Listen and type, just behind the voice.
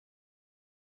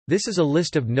This is a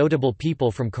list of notable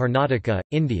people from Karnataka,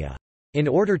 India. In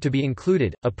order to be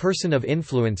included, a person of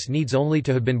influence needs only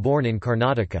to have been born in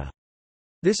Karnataka.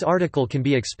 This article can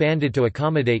be expanded to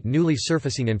accommodate newly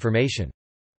surfacing information.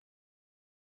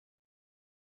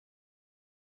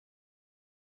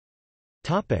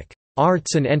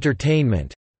 Arts and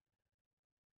entertainment.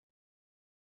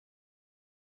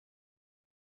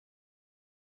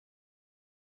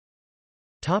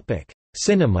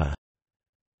 Cinema.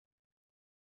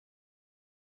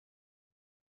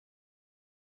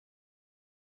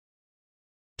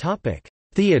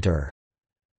 Theatre.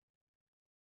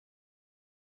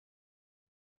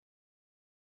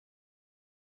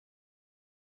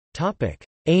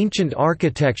 Ancient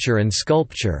architecture and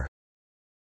sculpture.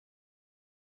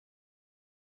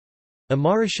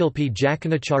 Amarashilpi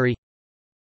Jakanachari,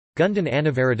 Gundan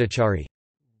Anavaradachari,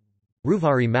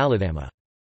 Ruvari Maladama.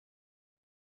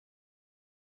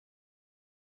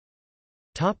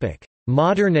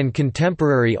 Modern and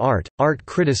contemporary art, art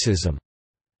criticism.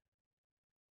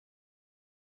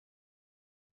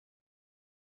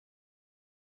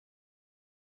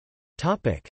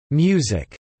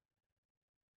 Music.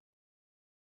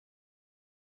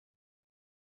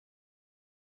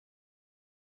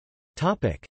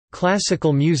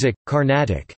 Classical music,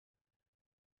 Carnatic.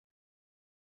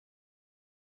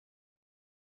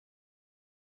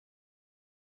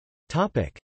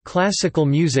 Classical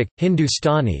music,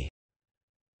 Hindustani.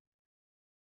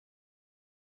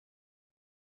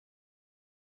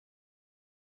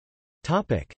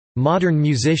 Modern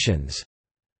musicians.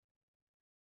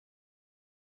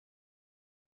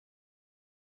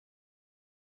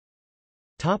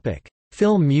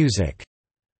 Film music.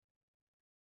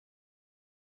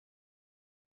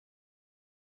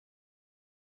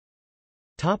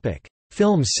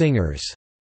 Film singers.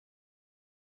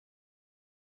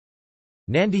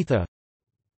 Nanditha,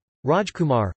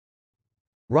 Rajkumar,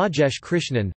 Rajesh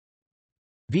Krishnan,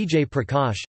 Vijay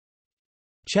Prakash,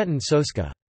 Chetan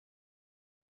Soska.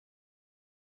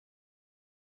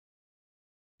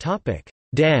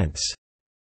 Dance.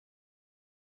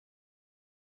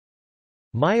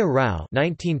 Maya Rao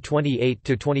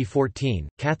 (1928–2014),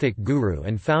 Kathak guru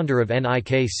and founder of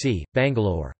NIKC,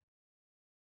 Bangalore.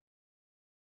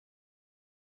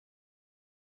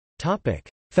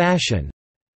 Fashion.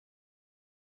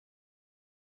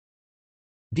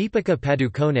 Deepika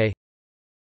Padukone,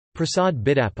 Prasad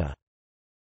Bidappa.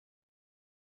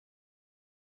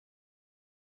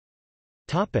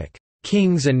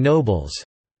 Kings and nobles.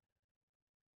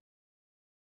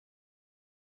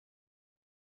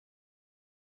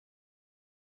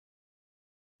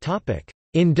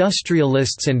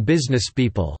 Industrialists and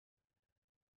businesspeople.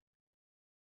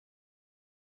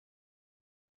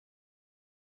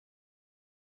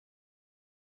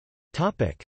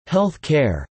 Health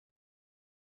care.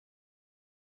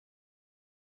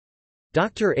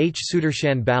 Dr. H.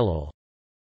 Sudarshan Balal,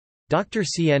 Dr.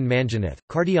 C. N. Manjunath,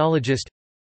 cardiologist,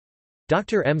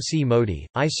 Dr. M. C. Modi,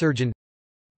 eye surgeon,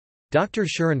 Dr.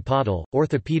 Sharan Patil,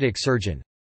 orthopedic surgeon,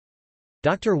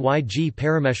 Dr. Y. G.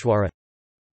 Parameshwara,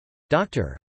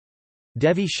 Dr.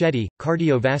 Devi Shetty,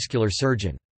 cardiovascular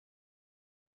surgeon.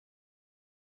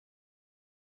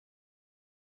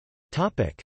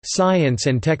 Science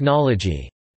and technology.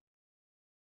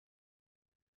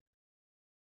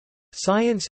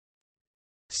 Science.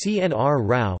 C. N. R.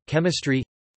 Rao, chemistry.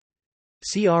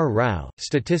 C. R. Rao,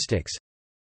 statistics.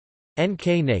 N.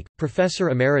 K. Naik, professor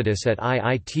emeritus at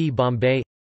IIT Bombay.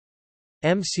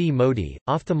 M. C. Modi,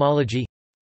 ophthalmology.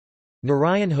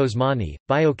 Narayan Hosmani,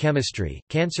 biochemistry,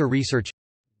 cancer research.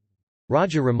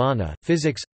 Raja Ramana,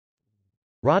 physics.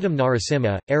 Radham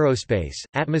Narasimha, aerospace,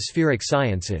 atmospheric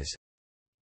sciences.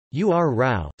 U. R.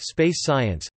 Rao, space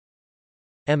science.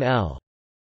 M. L.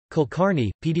 Kulkarni,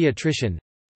 pediatrician.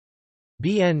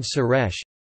 B. N. Suresh,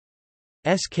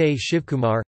 S. K.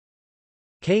 Shivkumar,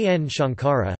 K. N.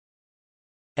 Shankara,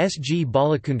 S. G.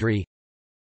 Balakundri,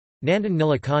 Nandan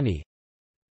Nilekani,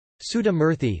 Sudha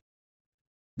Murthy,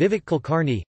 Vivek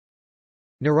Kulkarni,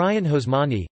 Narayan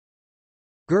Hosmani,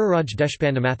 Gururaj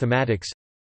Deshpande, mathematics.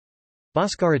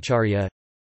 Bhaskaracharya,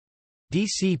 D.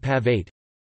 C. Pavate,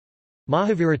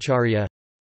 Mahaviracharya,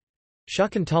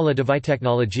 Shakuntala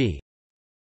Devitechnology,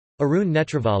 Arun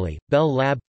Netravali, Bell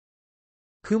Lab.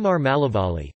 Kumar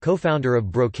Malavali, co-founder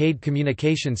of Brocade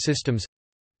Communication Systems.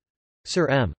 Sir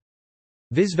M.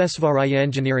 Visvesvaraya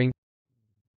Engineering.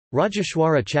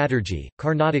 Rajeshwara Chatterjee,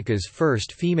 Karnataka's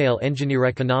first female engineer.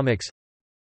 Economics.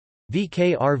 V.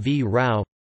 K. R. V. Rao,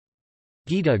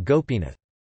 Geeta Gopinath.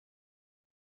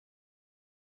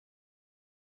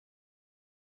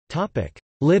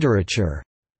 Literature.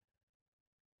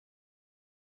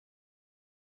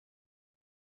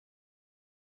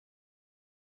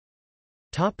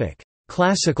 Topic: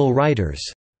 Classical writers.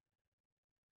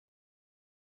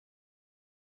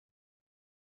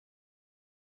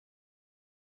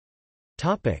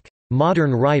 Topic: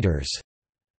 Modern writers.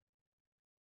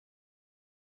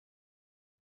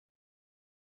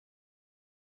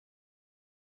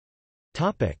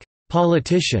 Topic: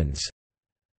 Politicians.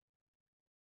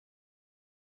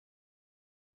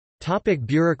 Topic: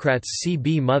 Bureaucrats. C.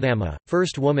 B. Muthamma,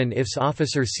 first woman IFS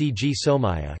officer. C. G.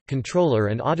 Somaya, Controller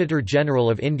and Auditor General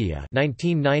of India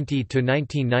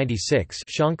 1990–1996.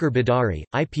 Shankar Bidari,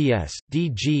 IPS,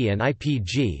 DG and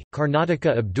IPG,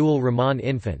 Karnataka. Abdul Rahman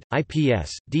Infant,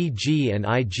 IPS, DG and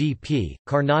IGP,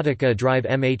 Karnataka. Drive.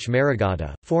 M. H.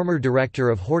 Marigada, former Director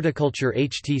of Horticulture.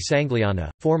 H. T. Sangliana,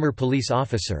 former police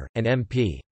officer, and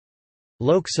MP.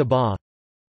 Lok Sabha.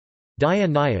 Daya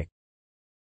Nayak,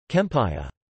 Kempaya.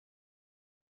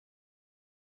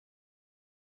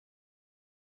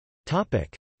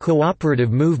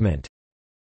 Cooperative movement.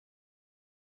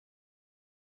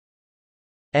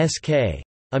 S.K.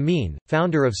 Amin,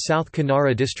 founder of South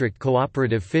Kanara District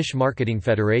Cooperative Fish Marketing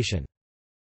Federation.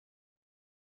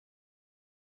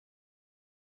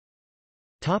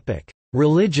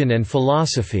 Religion and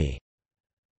philosophy.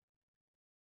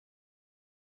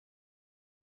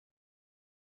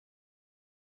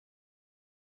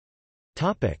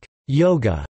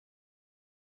 Yoga.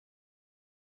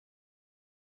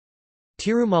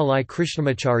 Tirumalai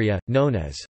Krishnamacharya, known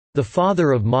as the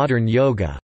father of modern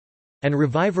yoga and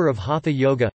reviver of Hatha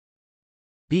yoga.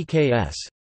 B.K.S.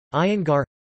 Iyengar,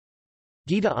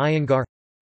 Gita Iyengar,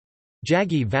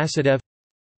 Jaggi Vasudev,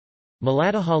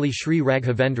 Maladahalli Sri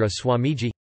Raghavendra Swamiji,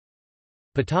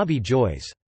 Patabi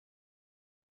Joys.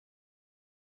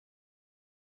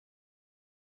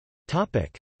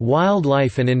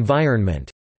 Wildlife and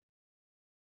environment.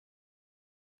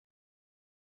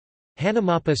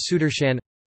 Hanamappa Sudarshan,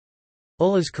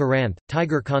 Ullas Karanth,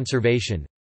 tiger conservation.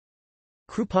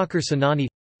 Krupakar Senani,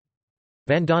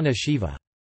 Vandana Shiva.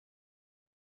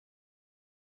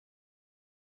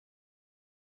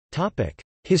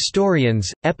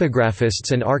 Historians,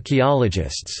 epigraphists and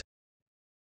archaeologists.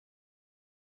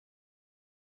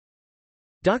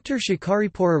 Dr.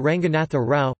 Shikaripura Ranganatha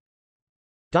Rao,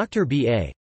 Dr. B.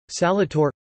 A. Salator,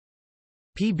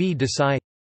 P. B. Desai,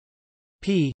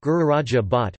 P. Gururaja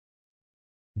Bhatt,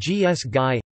 G. S.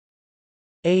 Gai,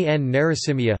 A. N.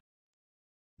 Narasimha,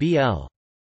 B. L.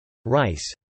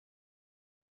 Rice.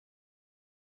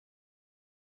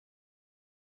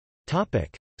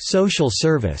 Social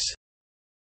service.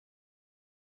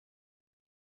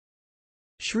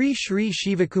 Shri Shri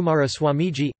Shivakumara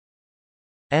Swamiji,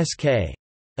 S.K.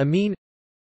 Amin,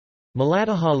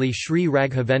 Maladahalli Sri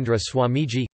Raghavendra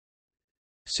Swamiji,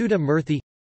 Sudha Murthy,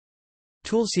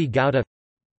 Tulsi Gowda,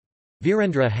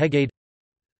 Virendra Hegade,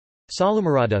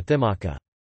 Salumarada Thimaka.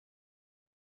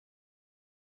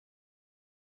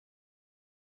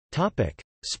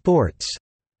 Sports.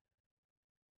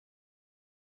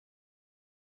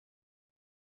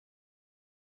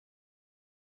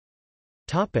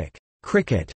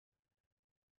 Cricket.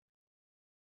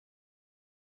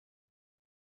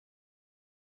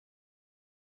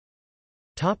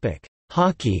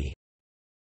 Hockey.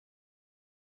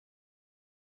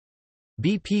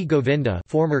 B. P. Govinda,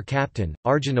 former captain,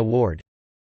 Arjun Award.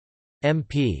 M.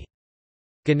 P.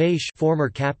 Ganesh, former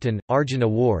captain, Arjun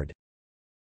Award.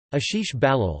 Ashish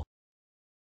Balal,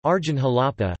 Arjun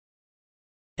Halapa.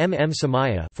 M. M.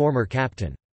 Samaya, former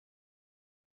captain.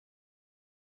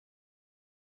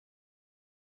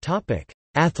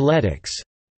 Athletics.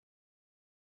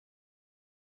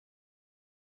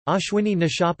 Ashwini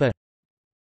Nishapa,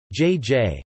 J.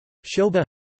 J. Shobha,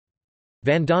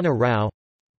 Vandana Rao,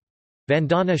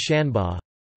 Vandana Shanba,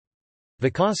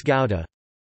 Vikas Gowda,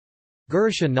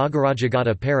 Gurusha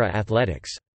Nagarajagata. Para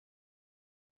athletics.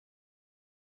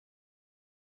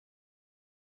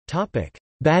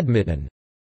 Badminton.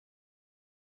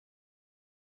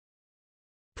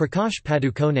 Prakash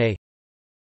Padukone,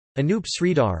 Anup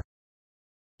Sridhar,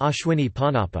 Ashwini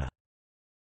Ponnappa.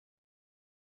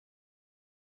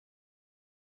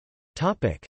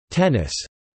 Tennis.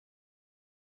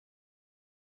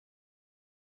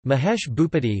 Mahesh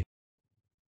Bhupathi,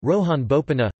 Rohan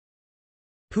Bopanna,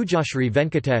 Pujashri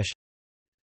Venkatesh,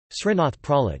 Srinath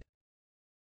Prahlad.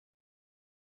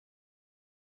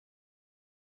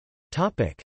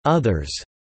 Others.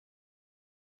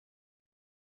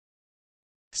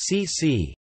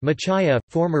 C.C. Machaya,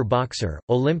 former boxer,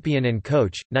 Olympian and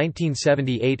coach,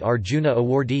 1978 Arjuna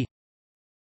awardee.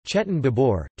 Chetan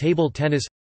Babur, table tennis.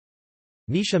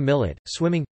 Nisha Millet,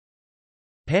 swimming.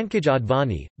 Pankaj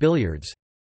Advani, billiards.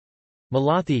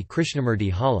 Malathi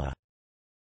Krishnamurti Hala.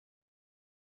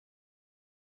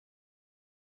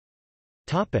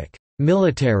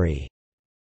 Military.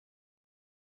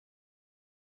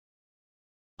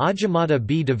 Ajamata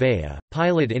B. Devaya,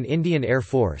 pilot in Indian Air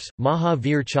Force, Maha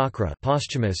Veer Chakra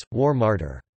posthumous, war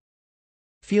martyr.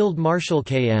 Field Marshal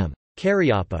K.M.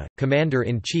 Cariappa,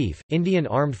 Commander-in-Chief, Indian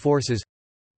Armed Forces.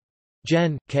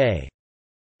 Gen. K.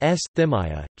 S.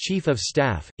 Thimaya, Chief of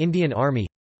Staff, Indian Army.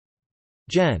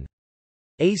 Gen.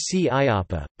 A. C.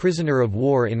 Ayappa, prisoner of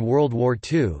war in World War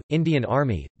II, Indian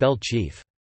Army, Belt Chief.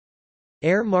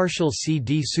 Air Marshal C.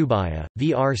 D. Subaya,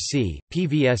 VRC,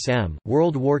 PVSM,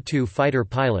 World War II fighter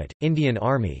pilot, Indian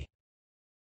Army.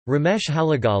 Ramesh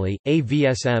Halagali,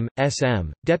 AVSM,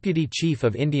 SM, Deputy Chief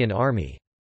of Indian Army.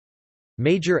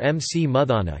 Major M. C.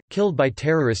 Mudana, killed by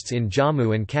terrorists in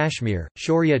Jammu and Kashmir,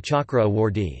 Shaurya Chakra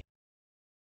awardee.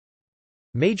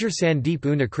 Major Sandeep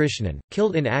Unnikrishnan,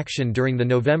 killed in action during the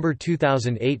November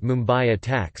 2008 Mumbai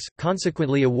attacks,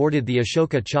 consequently awarded the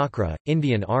Ashoka Chakra,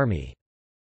 Indian Army.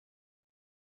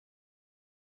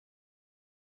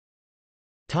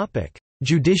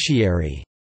 Judiciary.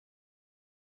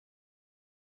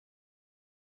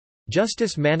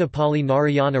 Justice Manapali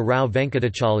Narayana Rao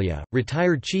Venkatachalya,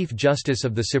 retired Chief Justice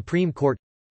of the Supreme Court.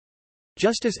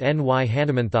 Justice N. Y.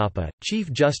 Hanumanthappa, Chief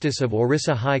Justice of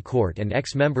Orissa High Court and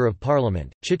ex-Member of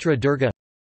Parliament, Chitra Durga.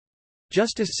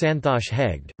 Justice Santhosh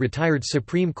Hegde, retired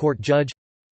Supreme Court Judge.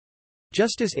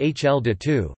 Justice H. L.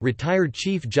 Dattu, retired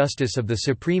Chief Justice of the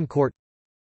Supreme Court.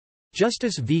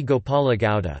 Justice V. Gopala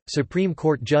Gowda, Supreme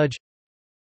Court Judge.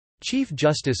 Chief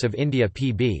Justice of India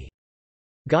P. B.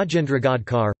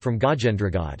 Gajendragadkar, from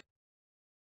Gajendragad.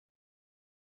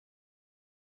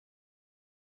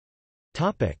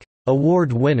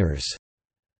 Award winners.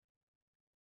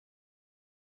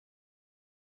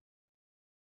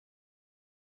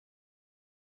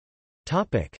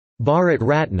 Bharat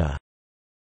Ratna.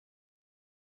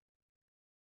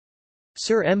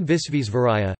 Sir M.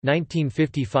 Visvesvaraya,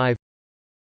 1955.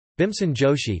 Bhimsen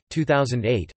Joshi,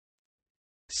 2008.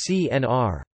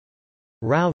 C.N.R.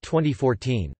 Rao,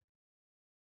 2014.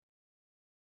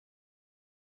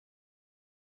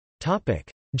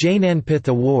 Jnanpith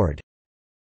Award.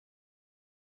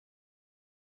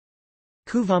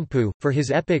 Kuvempu, for his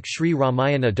epic Sri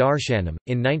Ramayana Darshanam,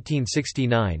 in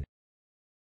 1969.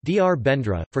 D. R.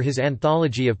 Bendre, for his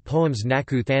anthology of poems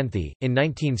Nakku Thanthi, in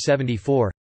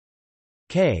 1974.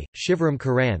 K. Shivram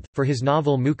Karanth, for his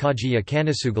novel Mukhajiya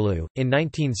Kanasugalu, in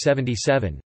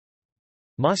 1977.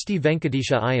 Masti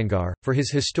Venkatesha Iyengar, for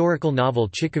his historical novel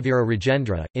Chikkavira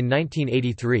Rajendra, in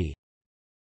 1983.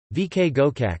 V. K.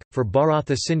 Gokak, for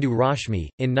Bharatha Sindhu Rashmi,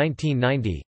 in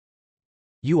 1990.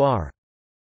 U. R.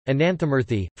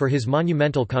 Ananthamurthy, for his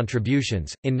monumental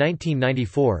contributions, in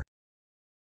 1994.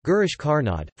 Girish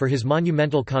Karnad, for his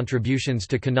monumental contributions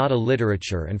to Kannada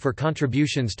literature and for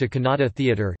contributions to Kannada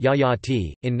theatre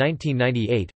Yayati, in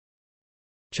 1998.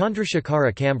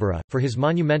 Chandrasekhara Kambara, for his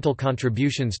monumental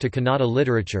contributions to Kannada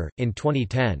literature, in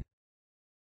 2010.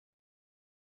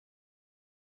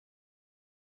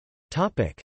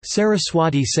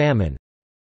 Saraswati Samman.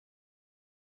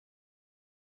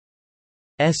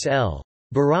 S. L.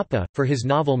 Barappa, for his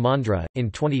novel Mandra,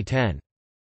 in 2010.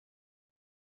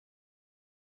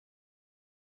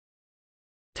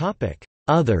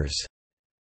 Others.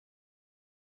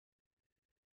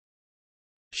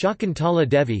 Shakuntala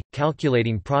Devi,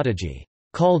 calculating prodigy,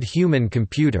 called human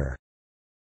computer.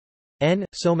 N.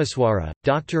 Somaswara,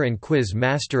 doctor and quiz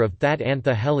master of That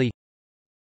Antha Heli.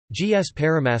 G. S.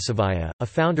 Paramasavaya, a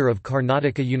founder of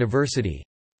Karnataka University.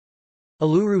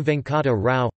 Aluru Venkata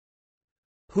Rao.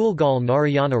 Hulgal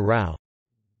Narayana Rao.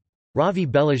 Ravi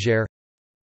Belager.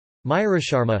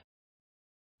 Mayurasharma.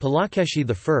 Pulakeshi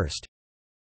I.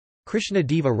 Krishna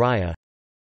Deva Raya.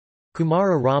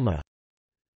 Kumara Rama.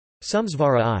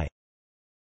 Sumsvara I.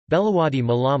 Belawadi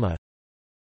Malama.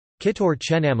 Kittur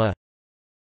Chennamma.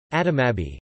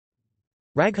 Adamabi.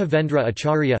 Raghavendra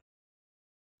Acharya.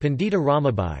 Pandita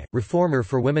Ramabai, reformer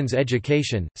for women's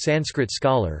education, Sanskrit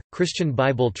scholar, Christian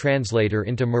Bible translator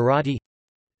into Marathi.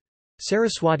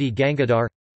 Saraswati Gangadhar.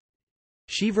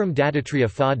 Shivram Dattatreya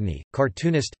Phadni,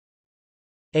 cartoonist.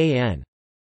 A.N.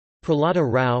 Prahlada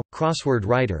Rao, crossword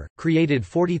writer, created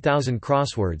 40,000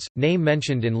 crosswords, name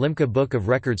mentioned in Limca Book of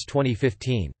Records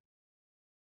 2015.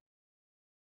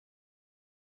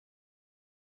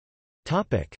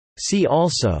 See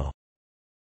also: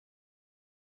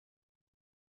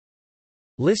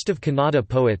 List of Kannada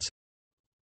poets,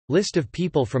 List of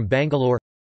people from Bangalore,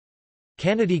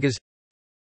 Kannadigas,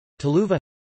 Tuluva,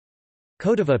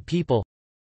 Kodava people,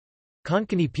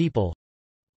 Konkani people,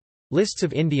 Lists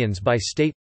of Indians by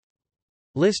state,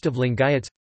 List of Lingayats,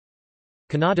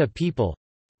 Kannada people,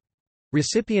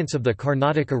 Recipients of the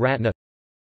Karnataka Ratna,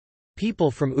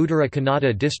 People from Uttara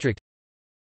Kannada district.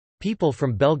 People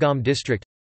from Belgaum district.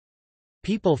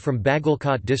 People from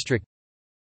Bagalkot district.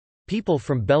 People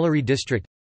from Bellary district.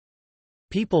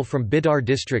 People from Bidar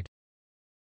district.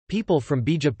 People from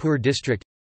Bijapur district.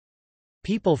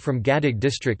 People from Gadag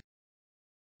district.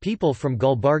 People from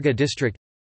Gulbarga district.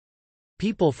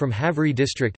 People from Haveri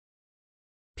district.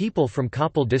 People from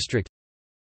Koppal district.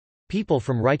 People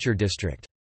from Raichur district.